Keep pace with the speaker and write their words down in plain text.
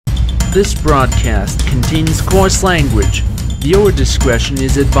This broadcast contains coarse language. Viewer discretion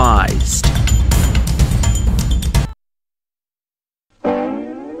is advised.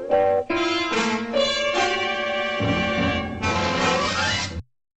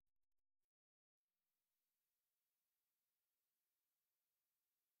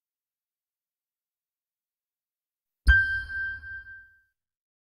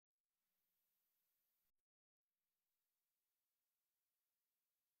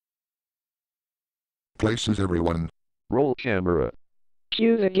 Places everyone. Roll camera.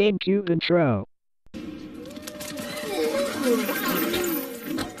 Cue the GameCube intro.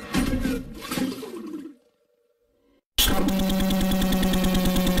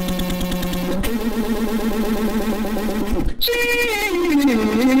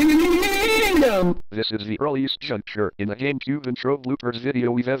 This is the earliest juncture in the GameCube Intro Bloopers video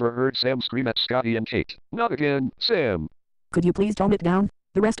we've ever heard Sam scream at Scotty and Kate. Not again, Sam. Could you please tone it down?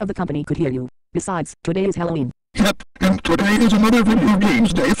 The rest of the company could hear you. Besides, today is Halloween. Yep, and today is another video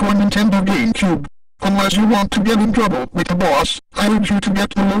games day for Nintendo GameCube. Unless you want to get in trouble with the boss, I urge you to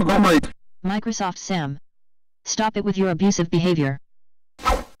get the logo right. Microsoft Sam. Stop it with your abusive behavior.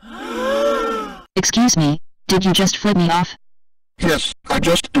 Excuse me, did you just flip me off? Yes, I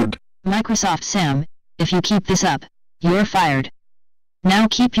just did. Microsoft Sam, if you keep this up, you're fired. Now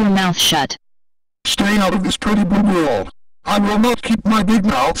keep your mouth shut. Stay out of this pretty blue girl. I will not keep my big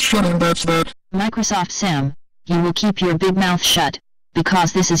mouth shut, and that's that. Microsoft Sam, you will keep your big mouth shut,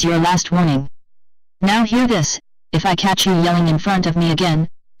 because this is your last warning. Now hear this, if I catch you yelling in front of me again,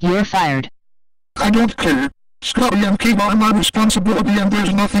 you're fired. I don't care. Scotty and Kate are my responsibility, and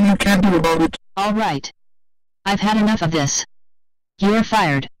there's nothing you can do about it. Alright. I've had enough of this. You're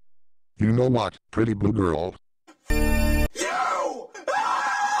fired. You know what, pretty blue girl?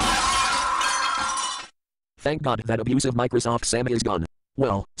 Thank God that abusive Microsoft Sam is gone.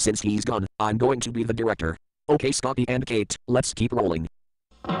 Well, since he's gone, I'm going to be the director. Okay, Scotty and Kate, let's keep rolling.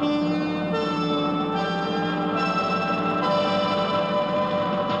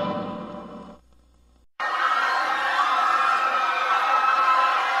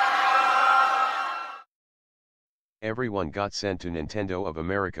 Everyone got sent to Nintendo of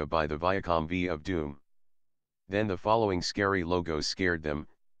America by the Viacom V of Doom. Then the following scary logos scared them,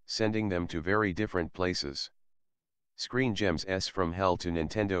 sending them to very different places. Screen Gems S from Hell to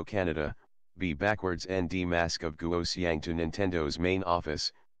Nintendo Canada, B backwards ND Mask of Guosiang to Nintendo's main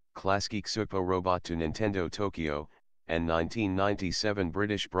office, Klasky Tsupo Robot to Nintendo Tokyo, and 1997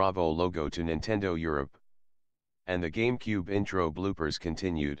 British Bravo logo to Nintendo Europe. And the GameCube intro bloopers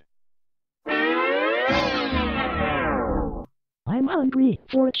continued. I'm hungry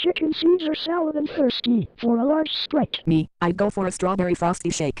for a chicken Caesar salad and thirsty for a large Sprite. Me, I'd go for a strawberry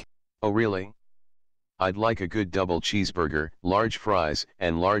frosty shake. Oh really? I'd like a good double cheeseburger, large fries,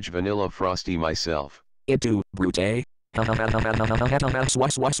 and large vanilla frosty myself. It do, Brute. Don't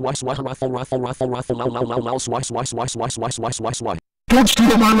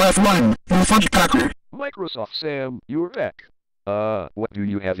Steal my laugh line, you fudge packer. Microsoft Sam, you're back. What do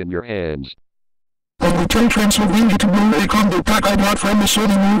you have in your hands? A Hotel Transylvania to Blu-ray combo pack I bought from the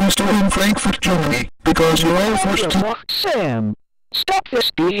Sony movie store in Frankfurt, Germany. Because you're all forced to— Sam, stop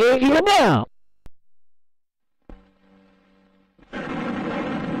this behavior now!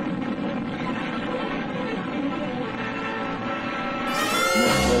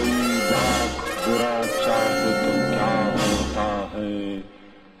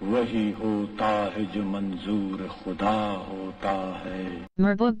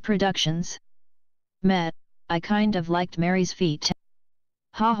 Merbug Productions. Met, I kind of liked Mary's feet.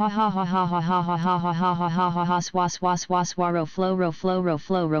 Ha ha ha ha ha ha ha ha ha ha ha ha ha ha ha swa swa swa swa ro flow ro flow ro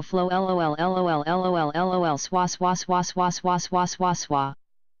flow ro flow lol lol lol lol swa swa swa swa swa swa swa swa.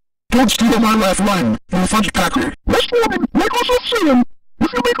 Don't steal my laugh line, you fudge packer. This morning, Microsoft Sam.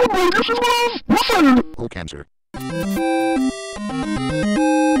 If you make a move, this is love. Listen. Oh, cancer.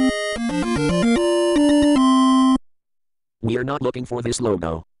 We're not looking for this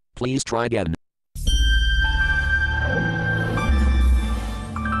logo. Please try again.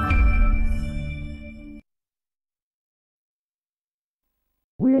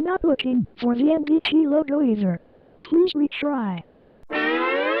 We're not looking for the MVP logo either. Please retry.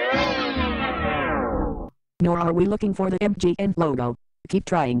 Nor are we looking for the MGN logo. Keep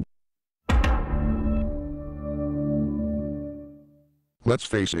trying. Let's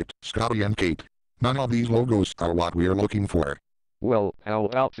face it, Scotty and Kate. None of these logos are what we're looking for. Well, how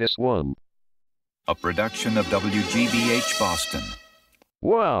about this one? A production of WGBH Boston.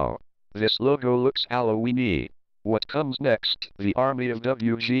 Wow, this logo looks Halloween-y. What comes next? The army of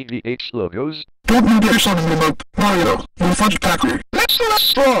WGBH logos? Don't you dare summon him up, Mario, you fudge packer. That's the last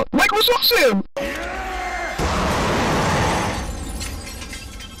straw, Microsoft Sam!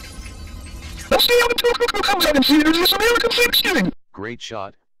 I'll stay out until Coco comes out and see there's this American Thanksgiving! Great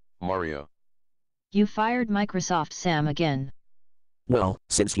shot, Mario. You fired Microsoft Sam again. Well,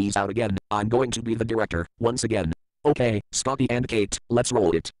 since he's out again, I'm going to be the director, once again. Okay, Scotty and Kate, let's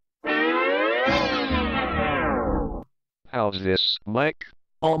roll it. How's this, Mike?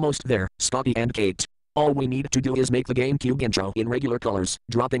 Almost there, Scotty and Kate. All we need to do is make the GameCube intro in regular colors,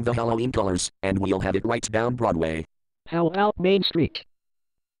 dropping the Halloween colors, and we'll have it right down Broadway. How about Main Street?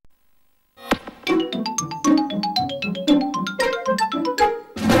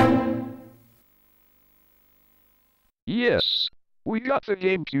 Yes. We got the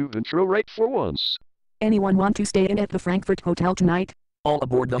GameCube intro right for once. Anyone want to stay in at the Frankfurt Hotel tonight? All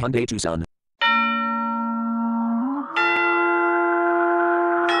aboard the Hyundai Tucson.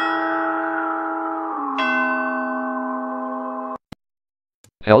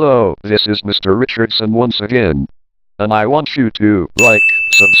 Hello, this is Mr. Richardson once again. And I want you to like,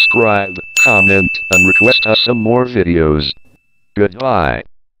 subscribe, comment, and request us some more videos. Goodbye.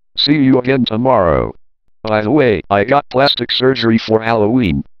 See you again tomorrow. By the way, I got plastic surgery for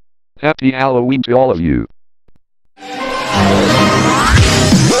Halloween. Happy Halloween to all of you.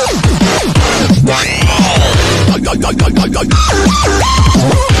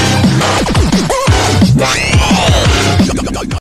 Wow.